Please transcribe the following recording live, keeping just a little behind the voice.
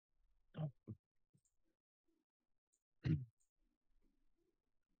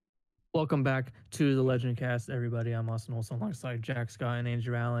Welcome back to the Legend Cast, everybody. I'm Austin Olson alongside Jack Scott and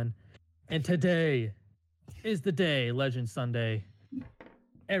Andrew Allen. And today is the day, Legend Sunday.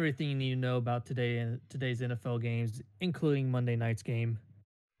 Everything you need to know about today and today's NFL games, including Monday night's game.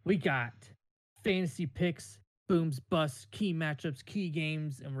 We got fantasy picks, booms, busts, key matchups, key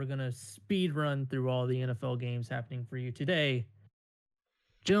games, and we're gonna speed run through all the NFL games happening for you today.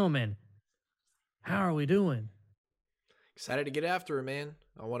 Gentlemen, how are we doing? Excited to get after it, man.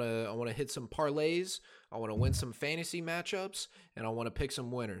 I wanna hit some parlays. I wanna win some fantasy matchups, and I wanna pick some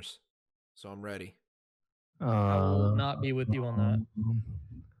winners. So I'm ready. I will not be with you on that.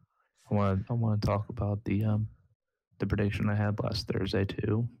 I want to talk about the prediction I had last Thursday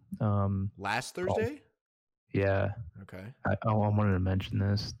too. Last Thursday? Yeah, Okay. I wanted to mention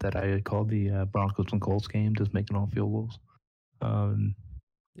this that I called the Broncos and Colts game just making all field goals.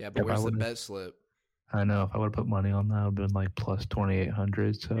 Yeah, but where's the bet slip? I know if I would have put money on that, it would have been like plus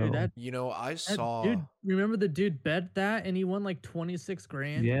 2,800. So Dude, I saw. Dude, remember the dude bet that and he won like 26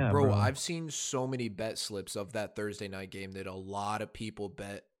 grand? Yeah, bro, I've seen so many bet slips of that Thursday night game that a lot of people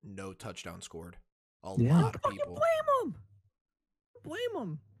bet no touchdown scored. A lot of people. Blame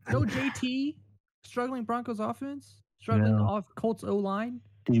them. No JT, struggling Broncos offense, struggling off Colts O line.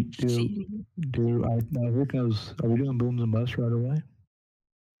 Are we doing booms and busts right away?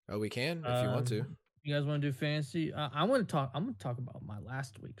 Oh, we can if you want to. You guys want to do fantasy? I'm gonna talk about my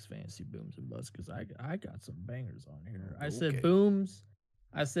last week's fantasy booms and busts because I got some bangers on here. I said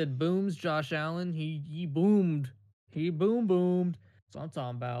booms. Josh Allen, he boomed. He boomed. That's what I'm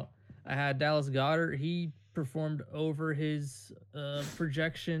talking about. I had Dallas Goedert. He performed over his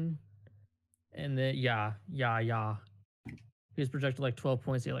projection, and then yeah. He was projected like 12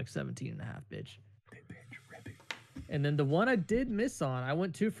 points. He had like 17 and a half, bitch. And then the one I did miss on, I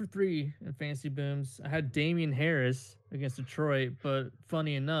went 2 for 3 in fantasy booms. I had Damian Harris against Detroit, but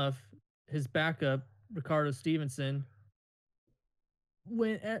funny enough, his backup, Ricardo Stevenson,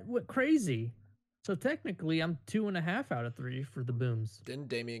 went crazy. So technically, I'm 2.5 out of 3 for the booms. Didn't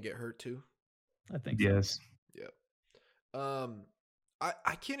Damian get hurt too? I think yes. So. Yeah.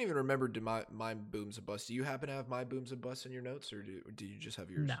 I can't even remember my booms and busts. Do you happen to have my booms and busts in your notes, or do you just have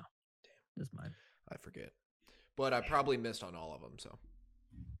yours? No. Damn. Just mine. I forget. But I probably missed on all of them, so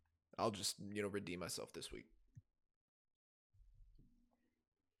I'll just, redeem myself this week.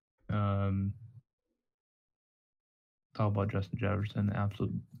 Talk about Justin Jefferson,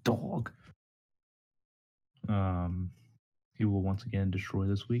 absolute dog. He will once again destroy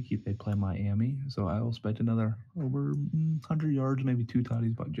this week. They play Miami, so I will expect another over 100 yards, maybe 2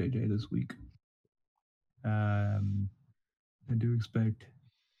 tutties by JJ this week. I do expect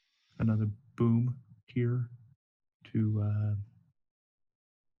another boom here to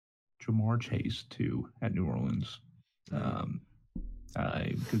Jamar Chase too at New Orleans.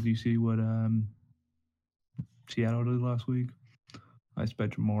 Because you see what Seattle did last week. I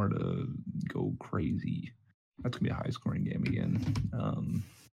expect Jamar to go crazy. That's gonna be a high scoring game again.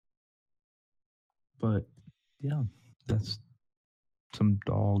 But yeah, that's some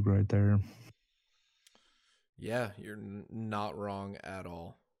dog right there. Yeah, you're not wrong at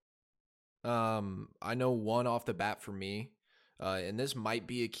all. I know one off the bat for me, and this might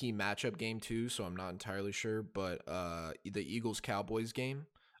be a key matchup game too, so I'm not entirely sure, but the Eagles-Cowboys game,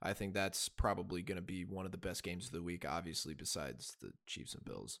 I think that's probably going to be one of the best games of the week, obviously, besides the Chiefs and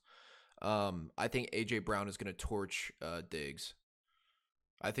Bills. I think A.J. Brown is going to torch Diggs.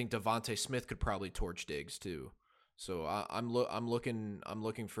 I think Devontae Smith could probably torch Diggs too. So I'm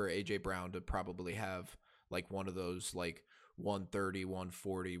looking for A.J. Brown to probably have like one of those like 130,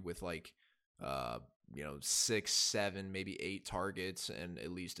 140 with like 6, 7, maybe 8 targets and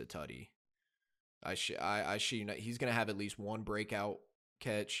at least a tutty. He's gonna have at least one breakout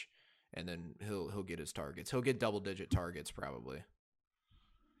catch, and then he'll get his targets. He'll get double-digit targets probably.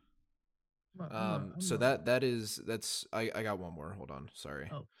 So that's I got one more. Hold on,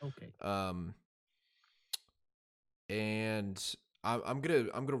 sorry. Oh, okay. And I'm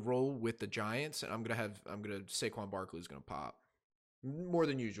gonna roll with the Giants, and Saquon Barkley's gonna pop more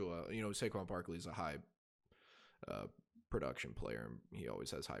than usual. Saquon Barkley is a high production player, and he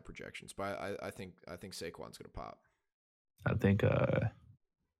always has high projections. But I think Saquon's gonna pop. I think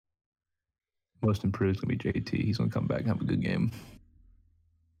most improved is gonna be JT. He's gonna come back and have a good game.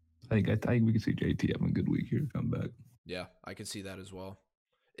 I think we can see JT having a good week here. Come back. Yeah, I can see that as well.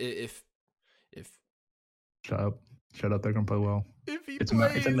 If shut up, they're gonna play well. If he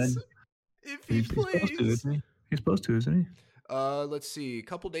plays, he's supposed to, isn't he? He's supposed to, isn't he? Let's see. A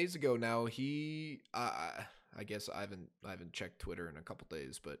couple days ago now, I guess I haven't checked Twitter in a couple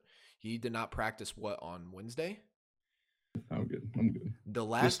days, but he did not practice on Wednesday. I'm good. I'm good. The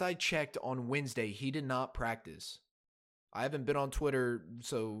last I checked on Wednesday, he did not practice. I haven't been on Twitter,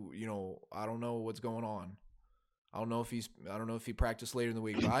 so I don't know what's going on. I don't know if he practiced later in the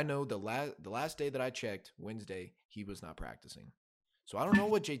week, but I know the last day that I checked, Wednesday, he was not practicing. So I don't know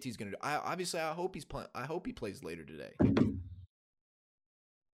what JT's gonna do. I hope he's playing. I hope he plays later today.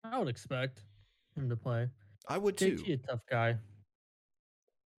 I would expect him to play. I would too. JT a tough guy.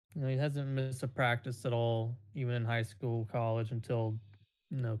 He hasn't missed a practice at all, even in high school, college, until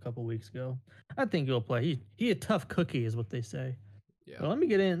a couple weeks ago. I think he'll play. He a tough cookie, is what they say. Yeah. But let me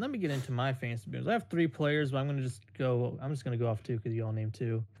get into my fantasy booms. I have 3 players, but I'm just gonna go off 2 because you all named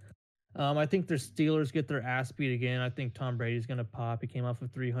 2. I think the Steelers get their ass beat again. I think Tom Brady's gonna pop. He came off a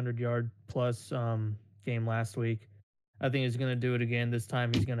 300-yard plus game last week. I think he's gonna do it again. This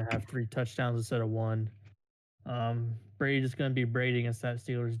time he's gonna have 3 touchdowns instead of 1. Brady's just gonna be Brady against that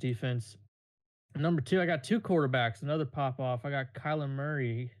Steelers defense. Number 2, I got 2 quarterbacks. Another pop off. I got Kyler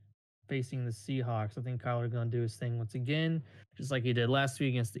Murray facing the Seahawks. I think Kyler's gonna do his thing once again, just like he did last week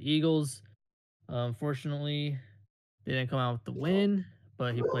against the Eagles. Unfortunately, they didn't come out with the win,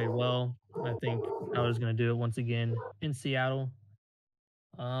 but he played well. I think Kyler's gonna do it once again in Seattle.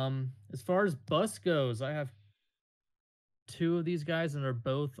 As far as bus goes, I have 2 of these guys, and they're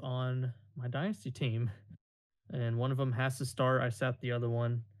both on my dynasty team. And one of them has to start. I sat the other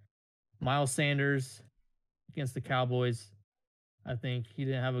one. Miles Sanders against the Cowboys. I think he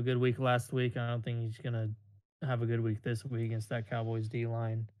didn't have a good week last week. I don't think he's going to have a good week this week against that Cowboys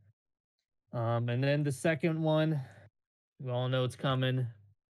D-line. And then the second one, we all know it's coming.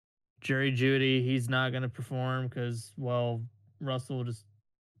 Jerry Jeudy, he's not going to perform because, Russell just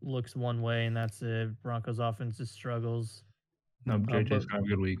looks one way, and that's it. Broncos offense just struggles. No, JJ's going to have a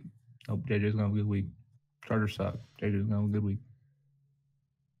good week. JJ's going to have a good week. Chargers suck. JJ's going to have a good week.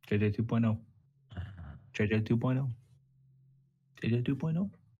 JJ 2.0. JJ 2.0. JJ 2.0.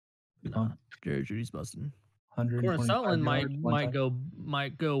 Nah, Jerry Jeudy's busting. Corn Sutton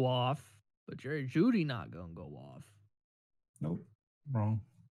might go off, but Jerry Jeudy not gonna go off. Nope, wrong.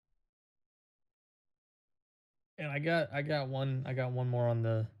 And I got one more on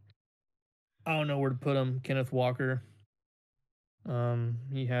the. I don't know where to put him. Kenneth Walker.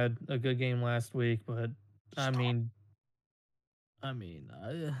 He had a good game last week, but Start.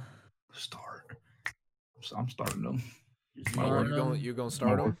 Start. I'm starting him. You're gonna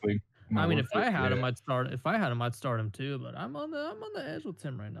start him? If I had him, I'd start. If I had him, I'd start him too. But I'm on the edge with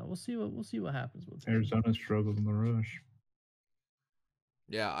him right now. We'll see what happens with him. Arizona struggles in the rush.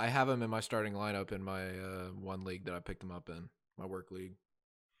 Yeah, I have him in my starting lineup in my one league that I picked him up in, my work league.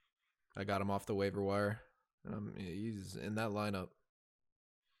 I got him off the waiver wire, and he's in that lineup.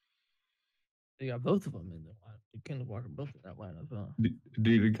 You got both of them in the lineup. You can't walk both in that lineup, huh?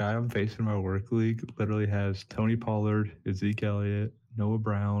 Dude, the guy I'm facing in my work league literally has Tony Pollard, Zeke Elliott, Noah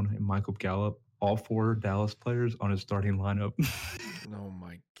Brown, and Michael Gallup, all 4 Dallas players on his starting lineup. Oh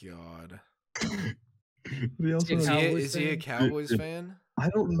my god! Is he a Cowboys fan? I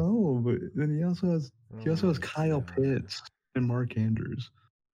don't know, but then he also has Kyle Pitts and Mark Andrews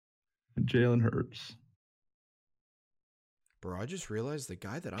and Jalen Hurts. Bro, I just realized the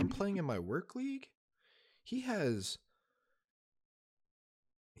guy that I'm playing in my work league, he has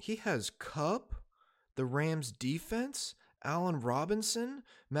Kupp, the Rams defense, Allen Robinson,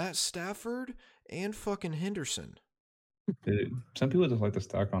 Matt Stafford, and fucking Henderson. Dude, some people just like to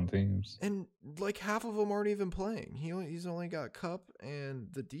stack on teams. And like half of them aren't even playing. He's only got Kupp and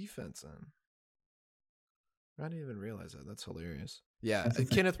the defense in. I didn't even realize that. That's hilarious. Yeah,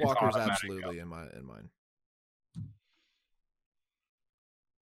 Kenneth Walker's absolutely in mine.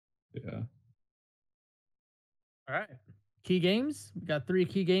 Yeah. All right. Key games. We got 3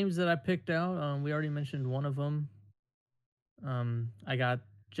 key games that I picked out. We already mentioned one of them. I got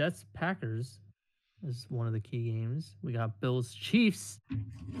Jets Packers is one of the key games. We got Bills Chiefs.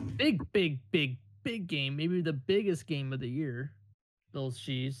 Big game. Maybe the biggest game of the year. Bills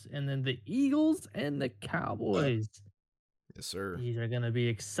Chiefs, and then the Eagles and the Cowboys. Yes, sir. These are gonna be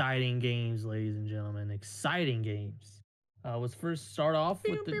exciting games, ladies and gentlemen. Exciting games. Let's first start off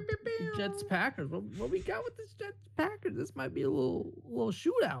with the Jets Packers. What we got with this Jets Packers? This might be a little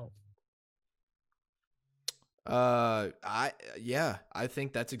shootout. I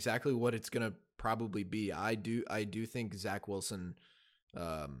think that's exactly what it's gonna probably be. I do think Zach Wilson.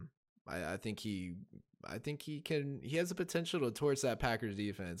 I think he has the potential to torch that Packers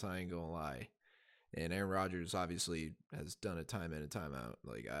defense. I ain't gonna lie. And Aaron Rodgers obviously has done it time in and time out.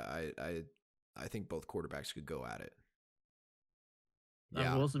 Like I think both quarterbacks could go at it.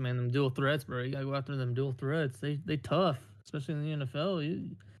 Yeah, Wilson, man, them dual threats, bro. You gotta go after them dual threats. They tough, especially in the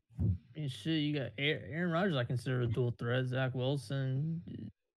NFL. I mean, shit, you got Aaron Rodgers. I consider a dual threat. Zach Wilson,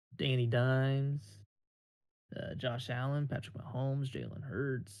 Danny Dimes, Josh Allen, Patrick Mahomes, Jalen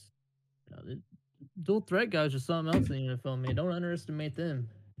Hurts. Dual threat guys are something else in the NFL. Man, don't underestimate them,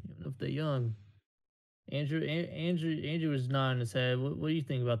 even if they're young. Andrew is nodding his head. What do you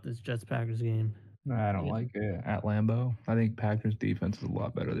think about this Jets Packers game? I don't like it at Lambeau. I think Packers defense is a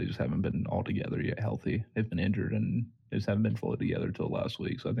lot better. They just haven't been all together yet healthy. They've been injured and they just haven't been fully together until last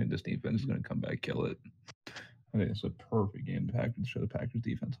week. So I think this defense is going to come back, kill it. I think it's a perfect game to Packers show the Packers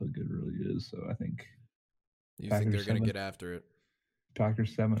defense how good it really is. So I think you think they're going to get after it.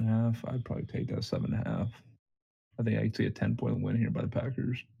 Packers 7.5. I'd probably take that 7.5. I think I'd see a 10-point win here by the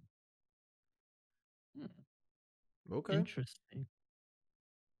Packers. Okay. Interesting.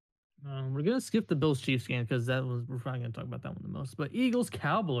 We're gonna skip the Bills Chiefs game because we're probably gonna talk about that one the most. But Eagles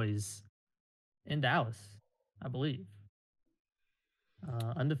Cowboys in Dallas, I believe.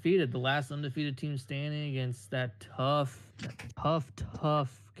 Undefeated, the last undefeated team standing against that tough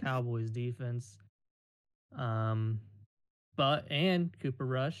Cowboys defense. And Cooper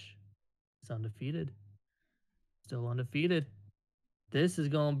Rush is undefeated, still undefeated. This is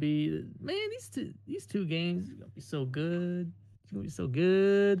gonna be, man. These two games are gonna be so good. It's gonna be so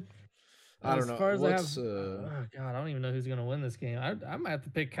good. I don't know. As far as oh God, I don't even know who's gonna win this game. I might have to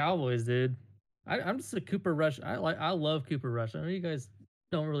pick Cowboys, dude. I'm just a Cooper Rush. I love Cooper Rush. I know you guys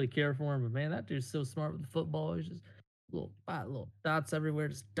don't really care for him, but man, that dude's so smart with the football. He's just little dots everywhere,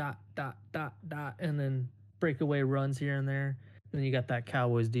 just dot, and then breakaway runs here and there. And then you got that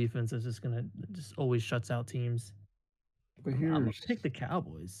Cowboys defense that's just always shuts out teams. But I'm gonna pick the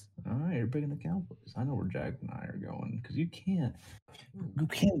Cowboys. All right, you're picking the Cowboys. I know where Jack and I are going because you can't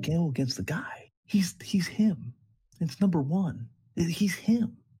go against the guy. He's him. It's number one. He's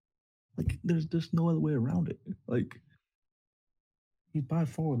him. Like there's no other way around it. Like he's by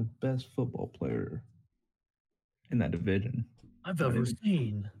far the best football player in that division I've ever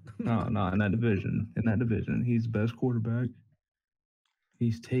seen. No, in that division. In that division, he's the best quarterback.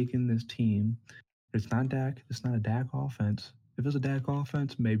 He's taken this team. It's not Dak. It's not a Dak offense. If it's a Dak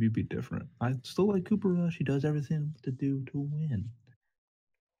offense, maybe it'd be different. I still like Cooper Rush. He does everything to do to win.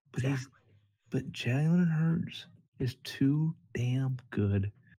 But but Jalen Hurts is too damn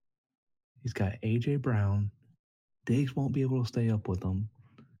good. He's got AJ Brown. Diggs won't be able to stay up with him.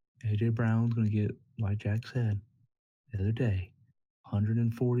 AJ Brown's gonna get, like Jack said the other day,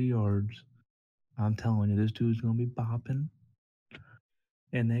 140 yards. I'm telling you, this dude's gonna be bopping.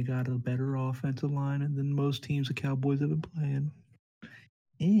 And they got a better offensive line than most teams the Cowboys have been playing.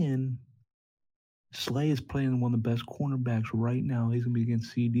 And Slay is playing one of the best cornerbacks right now. He's going to be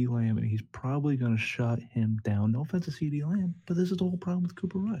against C.D. Lamb, and he's probably going to shut him down. No offense to C.D. Lamb, but this is the whole problem with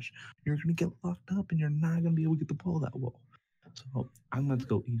Cooper Rush. You're going to get locked up, and you're not going to be able to get the ball that well. So I'm going to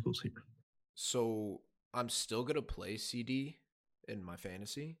go Eagles here. So I'm still going to play CD in my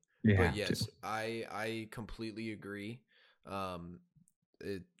fantasy. Yeah, but yes, I completely agree.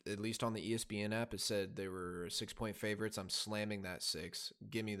 At least on the ESPN app, it said they were 6-point favorites. I'm slamming that 6.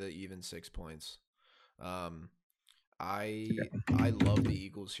 Give me the even 6 points. I love the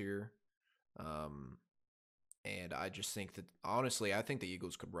Eagles here. And I just think that honestly, I think the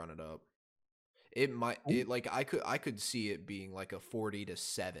Eagles could run it up. I could see it being like a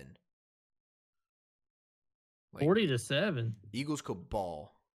 40-7. Like 40-7. Eagles could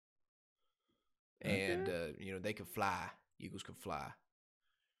ball. And they could fly. Eagles could fly.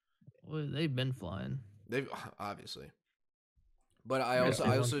 Well, they've been flying. They've obviously. But I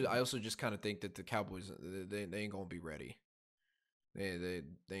also just kind of think that the Cowboys they ain't gonna be ready. They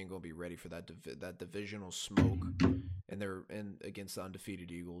ain't gonna be ready for that divisional smoke, and they're against the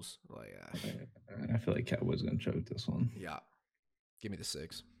undefeated Eagles. Like I feel like Cowboys gonna choke this one. Yeah, give me the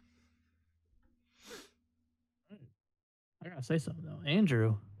 6. I gotta say something though,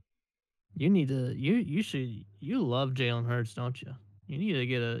 Andrew. You need to you love Jalen Hurts, don't you? You need to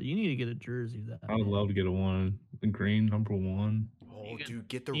get a jersey of that. I would love to get a one. The green number 1. Oh, dude,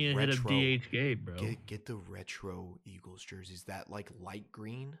 get the retro. Hit a DH gate, bro. Get the retro Eagles jerseys. That like light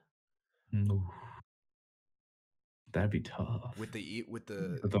green. Ooh. That'd be tough. With the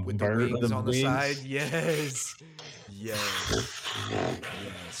wings on the side. Yes.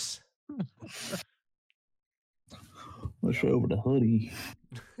 Let's show over the hoodie.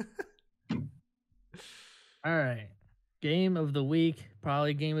 All right. Game of the week,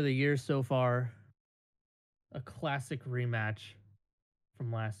 probably game of the year so far. A classic rematch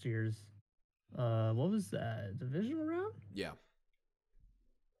from last year's. What was that? Divisional round? Yeah.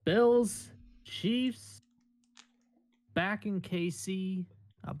 Bills, Chiefs, back in KC,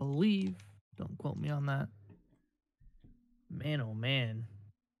 I believe. Don't quote me on that. Man, oh man.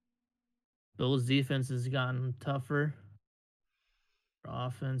 Bills defense has gotten tougher.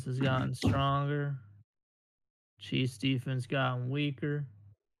 Offense has gotten stronger. Chiefs defense gotten weaker.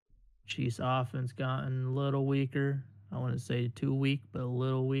 Chiefs offense gotten a little weaker. I wouldn't say too weak, but a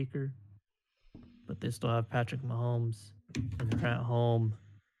little weaker. But they still have Patrick Mahomes, and they're at home.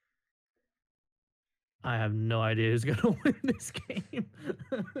 I have no idea who's gonna win this game.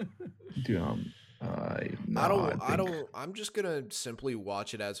 Dude, I'm just gonna simply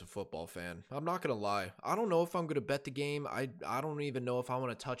watch it as a football fan. I'm not gonna lie. I don't know if I'm gonna bet the game. I don't even know if I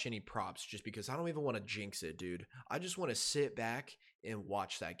want to touch any props, just because I don't even want to jinx it, dude. I just want to sit back and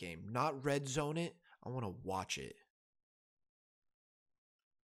watch that game, not red zone it. I want to watch it.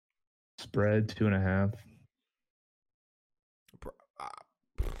 Spread 2.5.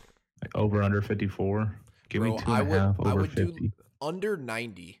 Like over under 54. Give me 2.5 over 50. Do under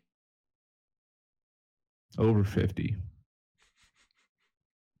 90. Over 50.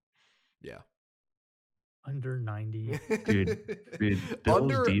 Yeah. Under 90. Dude,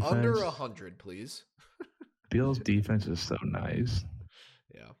 Bill's defense, under 100, please. Bill's defense is so nice.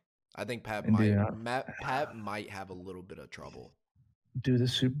 Yeah. I think Pat might have a little bit of trouble. Dude, the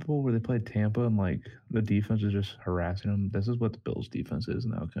Super Bowl where they played Tampa and like the defense is just harassing them. This is what the Bills defense is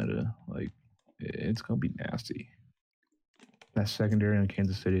now, kind of like it's gonna be nasty. That secondary in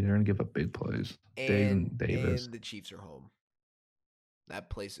Kansas City, they're gonna give up big plays. And Davis. And the Chiefs are home. That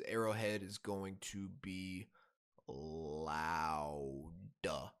place, Arrowhead, is going to be loud.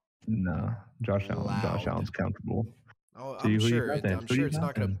 Nah, Josh Allen's comfortable. Oh, I'm sure it's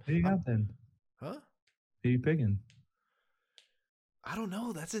not gonna. Who you got then? Huh? Who you picking? I don't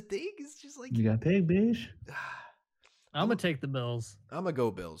know. That's a thing. It's just like you got pig, bitch. I'm gonna take the Bills. I'm gonna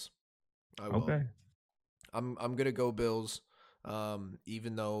go Bills. I will. Okay. I'm gonna go Bills.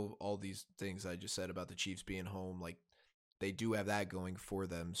 Even though all these things I just said about the Chiefs being home, like they do have that going for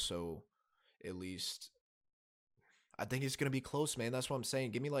them. So at least I think it's gonna be close, man. That's what I'm saying.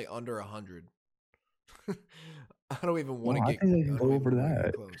 Give me like under 100. I don't even want to get. I think they can go over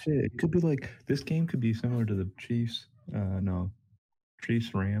that. Shit, it could be like this game could be similar to the Chiefs.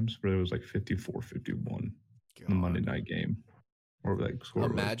 Chiefs Rams, where it was like 54-51 the Monday night game, or like score.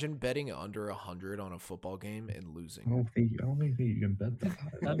 Imagine betting under 100 on a football game and losing. I don't think you can bet that.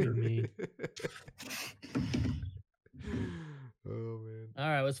 Under me. Oh man! All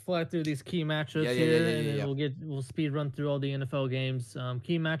right, let's fly through these key matchups here, and then we'll speed run through all the NFL games.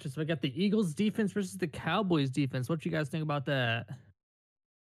 Key matchups. I got the Eagles defense versus the Cowboys defense. What you guys think about that?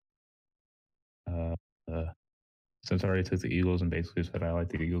 Since I already took the Eagles and basically said I like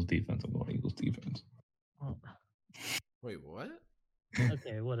the Eagles defense, I'm going Eagles defense. Oh. Wait, what?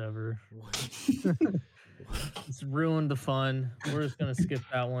 Okay, whatever. It's ruined the fun. We're just gonna skip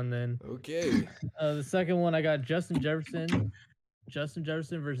that one then. Okay. The second one, I got Justin Jefferson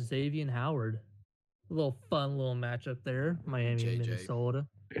versus Xavier Howard. A little fun little matchup there. Miami and Minnesota.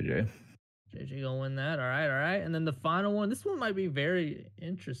 JJ gonna win that. All right. And then the final one. This one might be very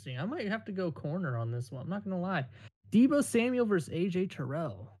interesting. I might have to go corner on this one. I'm not gonna lie. Deebo Samuel versus AJ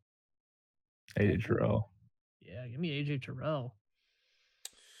Terrell. AJ Terrell. Yeah, give me AJ Terrell.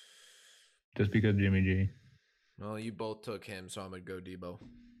 Just because Jimmy G. Well, you both took him, so I'm gonna go Deebo.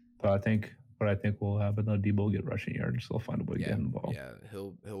 But I think will happen though, Deebo will get rushing yards, so he'll find a way to get in the ball. Yeah,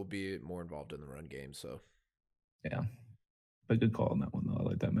 he'll be more involved in the run game. So yeah. But good call on that one though. I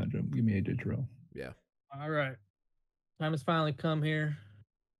like that matchup. Give me AJ Terrell. Yeah. All right. Time has finally come here.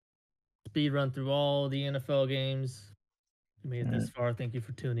 Speed run through all the NFL games. You made it this far. Thank you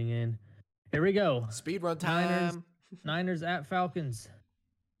for tuning in. Here we go. Speed run time. Niners at Falcons.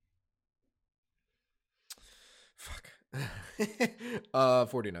 Fuck.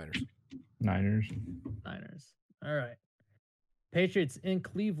 49ers. Niners. All right. Patriots in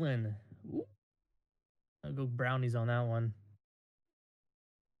Cleveland. Ooh. I'll go Brownies on that one.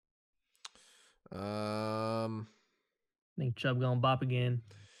 I think Chubb gonna bop again.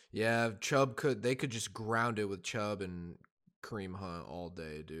 Yeah, they could just ground it with Chubb and Kareem Hunt all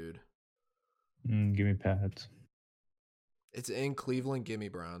day, dude. Give me Pats. It's in Cleveland. Give me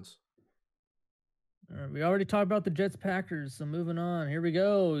Browns. All right, we already talked about the Jets Packers, so moving on. Here we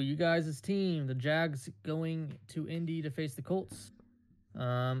go. You guys' team, the Jags going to Indy to face the Colts.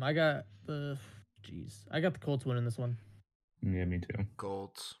 I got the Colts winning this one. Yeah, me too.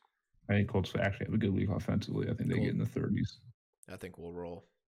 Colts. I think Colts actually have a good week offensively. I think they get in the 30s. I think we'll roll.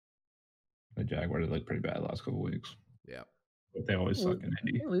 The Jaguars look pretty bad the last couple of weeks. Yeah. But they always suck in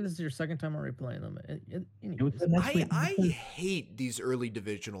Indy. This is your second time already playing them. I hate these early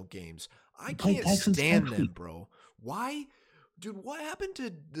divisional games. I can't stand them, bro. Why? Dude, what happened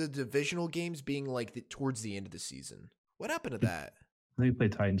to the divisional games being like towards the end of the season? What happened to that? think we play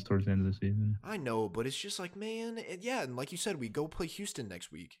Titans towards the end of the season. I know, but it's just like, man, yeah, and like you said, we go play Houston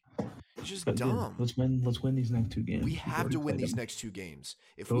next week. It's just But dumb. Dude, let's win these next 2 games. We have to win these next 2 games.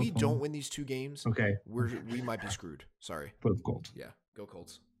 If Both we home. don't win these 2 games, okay, we might be screwed. Sorry. Both Colts. Yeah, go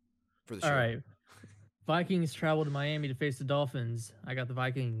Colts. For the All show. right. Vikings travel to Miami to face the Dolphins. I got the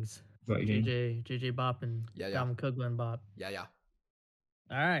Vikings. JJ Boppin. Yeah. Dalvin Cook, Glenn Bop. Yeah.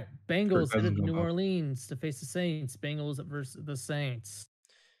 All right. Bengals headed to New Orleans to face the Saints. Bengals versus the Saints.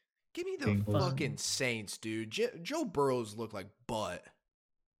 Give me the fucking Saints, dude. Joe Burrows look like butt.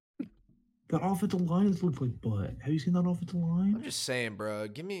 The offensive lines look like butt. Have you seen that offensive line? I'm just saying, bro.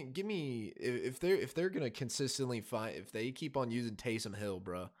 Give me if they're gonna consistently find, if they keep on using Taysom Hill,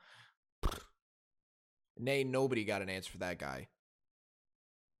 bro. Nobody got an answer for that guy.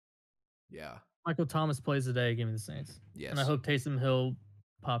 Yeah. Michael Thomas plays today. Give me the Saints. Yes. And I hope Taysom Hill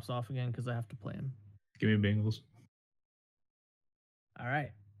pops off again because I have to play him. Give me Bengals. All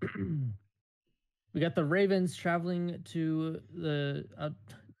right. We got the Ravens traveling to the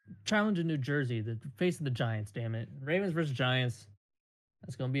challenge in New Jersey, facing the Giants. Damn it, Ravens versus Giants.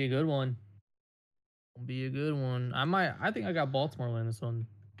 That's gonna be a good one. I think I got Baltimore winning this one.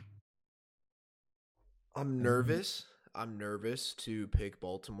 I'm nervous. I'm nervous to pick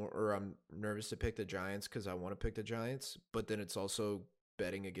Baltimore, or I'm nervous to pick the Giants because I want to pick the Giants. But then it's also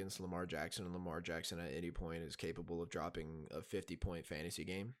betting against Lamar Jackson, and Lamar Jackson at any point is capable of dropping a 50-point fantasy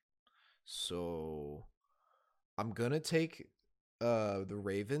game. So I'm gonna take the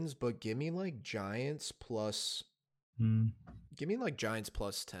Ravens, but give me like Giants plus. Give me like Giants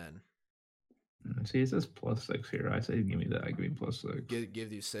plus 10. See, it says plus 6 here. I say give me that. Give me +6.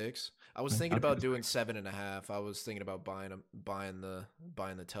 Give you 6. I was thinking about doing 7.5. I was thinking about buying the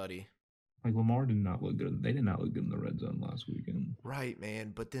tutty. Like Lamar did not look good. They did not look good in the red zone last weekend. Right,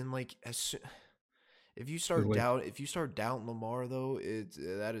 man. But then like if you start doubting Lamar though,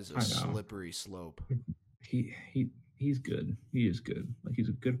 that is a slippery slope. He's good. He is good. Like he's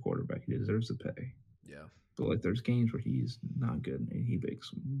a good quarterback. He deserves the pay. Yeah. But like there's games where he's not good and he makes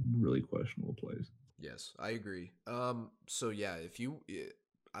some really questionable plays. Yes, I agree. So yeah,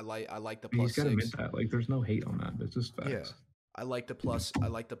 I like the plus 6. He's got to admit that. Like there's no hate on that. It's just facts. Yeah. I like the plus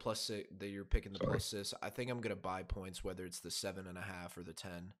 6 that you're picking the plus 6. I think I'm gonna buy points, whether it's the 7.5 or the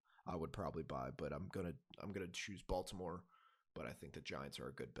 10. I would probably buy, but I'm gonna choose Baltimore. But I think the Giants are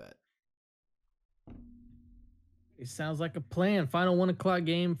a good bet. It sounds like a plan. Final 1:00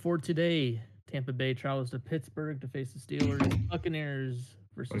 game for today. Tampa Bay travels to Pittsburgh to face the Steelers. Buccaneers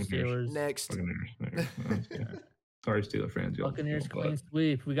versus Steelers. Next. Buccaneers. Sorry, Steelers fans. Buccaneers clean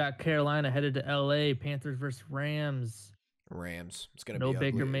sweep. We got Carolina headed to LA. Panthers versus Rams. Rams. It's gonna be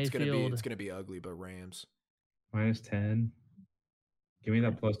ugly. Baker Mayfield. It's gonna be ugly, but Rams. -10. Give me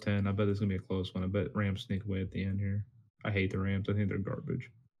that +10. I bet it's gonna be a close one. I bet Rams sneak away at the end here. I hate the Rams. I think they're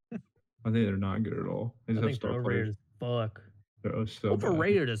garbage. I think they're not good at all. They just I think they're overrated as fuck. They're so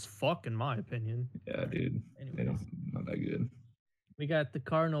overrated as fuck, in my opinion. Yeah, dude. They're not that good. We got the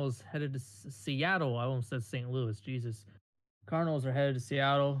Cardinals headed to Seattle. I almost said St. Louis. Jesus. Cardinals are headed to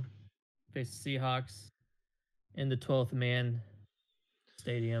Seattle. Face the Seahawks in the 12th man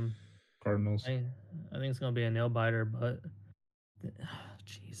stadium. Cardinals. I think it's going to be a nail biter, but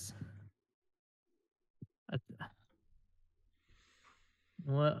jeez.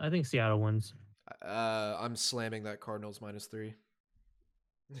 Well, I think Seattle wins. I'm slamming that Cardinals -3.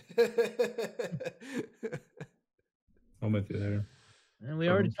 I'm with you there. And we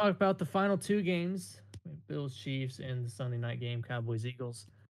already talked about the final 2 games. Bills, Chiefs, and the Sunday night game, Cowboys, Eagles.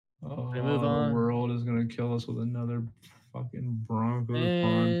 Oh, move on. The world is going to kill us with another fucking Broncos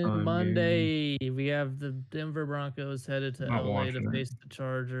and Monday, we have the Denver Broncos headed to LA to face the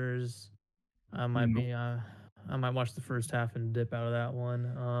Chargers. I might watch the first half and dip out of that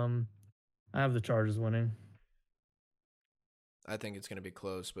one. I have the Chargers winning. I think it's going to be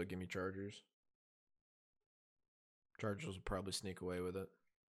close, but give me Chargers. Chargers will probably sneak away with it.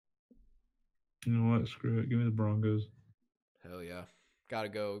 You know what? Screw it. Give me the Broncos. Hell yeah. Gotta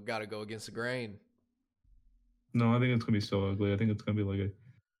go against the grain. No, I think it's going to be so ugly. I think it's going to be like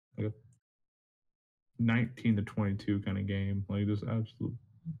a 19-22 kind of game. Like just absolute.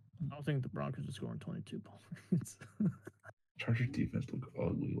 I don't think the Broncos are scoring 22 points. Chargers defense looked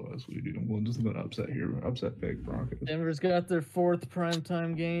ugly last week, dude. I'm just going to upset here. Upset pick Broncos. Denver's got their 4th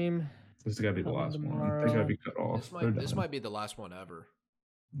primetime game. This has got to be the last one. They got to be cut off. This might be the last one ever.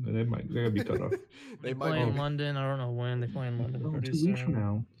 They got to be cut off. They might play in London. I don't know when. They play in London. 2 weeks from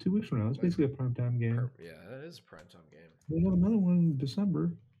now. 2 weeks from now. It's basically a primetime game. Yeah, that is a primetime game. They have another one in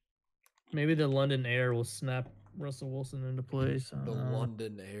December. Maybe the London Air will snap Russell Wilson into place. The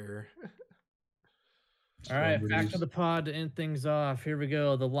London Air. All right, back to the pod to end things off. Here we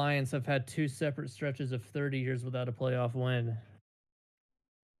go. The Lions have had 2 separate stretches of 30 years without a playoff win.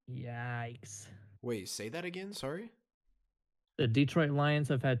 Yikes. Wait, say that again? Sorry? The Detroit Lions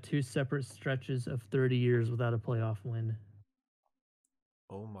have had 2 separate stretches of 30 years without a playoff win.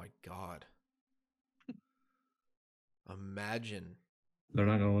 Oh my God. Imagine. They're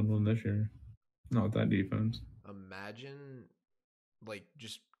not going to win one this year. Not with that defense. Imagine, like,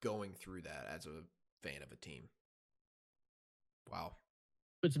 just going through that as a fan of a team. Wow.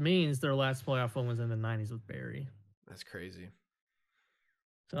 Which means their last playoff win was in the 90s with Barry. That's crazy.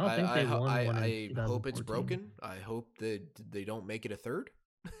 So I don't think they won one I in hope it's 2014. broken. I hope that they don't make it a third.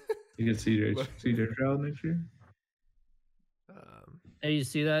 You get CJ Stroud next year? Hey, you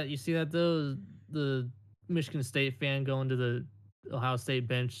see that? You see that though? The Michigan State fan going to the Ohio State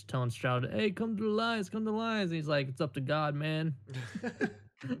bench telling Stroud, "Hey, come to the Lions, come to the Lions." And he's like, "It's up to God, man."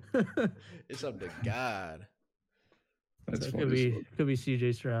 It's up to God. That's so funny. could be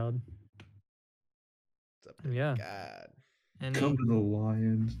CJ Stroud. It's up to God. And come to the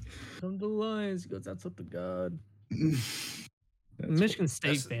Lions. Come to the Lions. He goes, "That's up to God." Michigan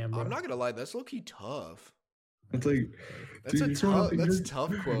State fan, bro. I'm not gonna lie, that's low key tough. It's like that's a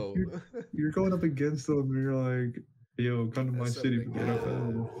tough quote. You're going up against them, and you're like, "Yo, come to my city for the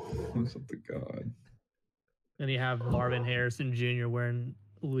NFL." That's up to God. And you have Marvin Harrison Jr. wearing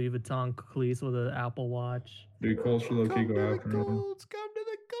Louis Vuitton cleats with an Apple Watch. Dude, Colts should low-key go after him. Come to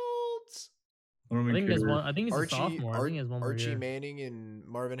the Colts. I think he's a sophomore. I think he has one more Archie year. Manning and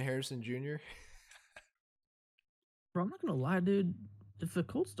Marvin Harrison Jr. Bro, I'm not gonna lie, dude. If the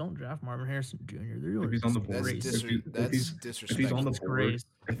Colts don't draft Marvin Harrison Jr., they're doing he's on the board. That's disrespectful. If he's on the board,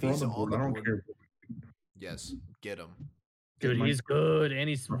 if he's on the I don't board, care. Yes, get him. Dude, he's good, and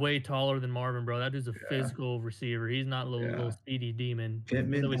he's way taller than Marvin, bro. That dude's a physical receiver. He's not a little speedy demon.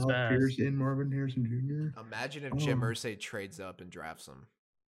 Pittman, Alex Pierce, and Marvin Harrison Jr. Imagine if Jim Irsay trades up and drafts him.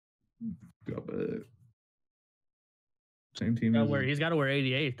 Same team. He's got to wear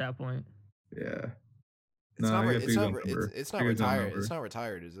 88 at that point. Yeah. It's not retired. It's not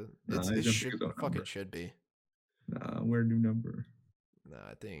retired, is it? It should be. Nah, wear a new number. No,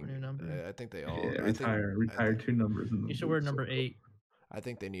 I think they all retire 2 numbers. You should wear number 8. I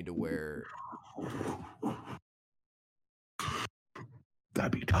think they need to wear.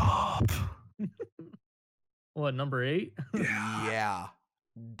 That'd be tough. What, number 8? Yeah,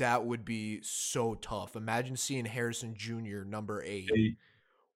 that would be so tough. Imagine seeing Harrison Jr. number 8.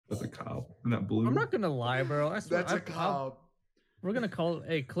 That's a cow. And that blue. I'm not gonna lie, bro. That's a cow. We're gonna call.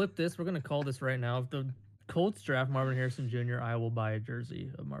 Hey, clip this. We're gonna call this right now. If the Colts draft Marvin Harrison Jr., I will buy a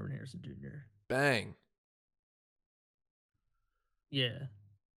jersey of Marvin Harrison Jr. Bang. Yeah.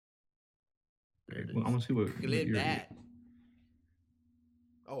 There it is. Well, I want to see what. Look at that.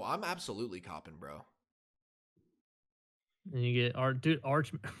 Oh, I'm absolutely copping, bro. And you get Arch. Can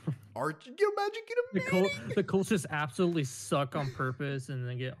you imagine getting the Colts just absolutely suck on purpose, and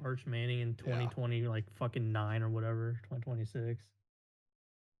then get Arch Manning in 2020, like fucking 9 or whatever, 2026.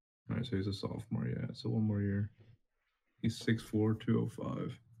 All right, so he's a sophomore, so 1 more year. He's 6'4",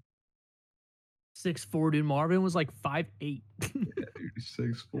 205. 6'4", dude. Marvin was like 5'8". Yeah, dude, he's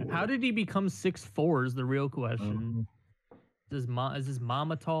 6'4". How did he become 6'4" is the real question. Is his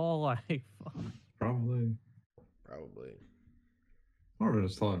mama tall? Like, fuck. Probably. Marvin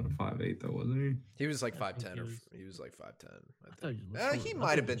was taller than 5'8", though, wasn't he? He was like 5'10", he was like 5'10". He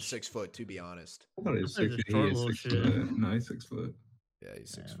might have been 6 foot, to be honest. I thought he was 6 foot. No, he's 6 foot. Yeah,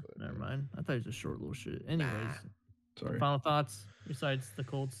 he's 6 foot. Never mind. I thought he was a short little shit. Anyways, sorry. Final thoughts besides the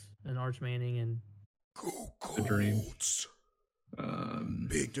Colts and Arch Manning and the dream.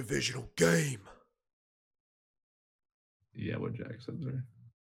 Big divisional game. Yeah, what Jack said there.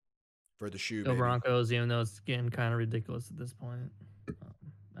 For the shoe. Go Broncos, even though it's getting kind of ridiculous at this point.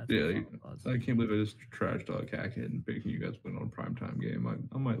 I can't believe I just trash dog Hackett and picking you guys win on a primetime game.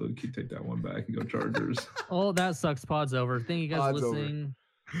 I might low-key take that one back and go Chargers. Oh, that sucks. Pod's over. Thank you guys for listening.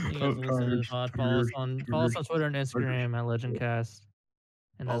 Thank you guys for listening to the pod. Follow us on Twitter and Instagram at LegendCast.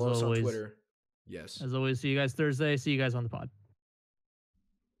 And follow us on Twitter. Yes. As always, see you guys Thursday. See you guys on the pod.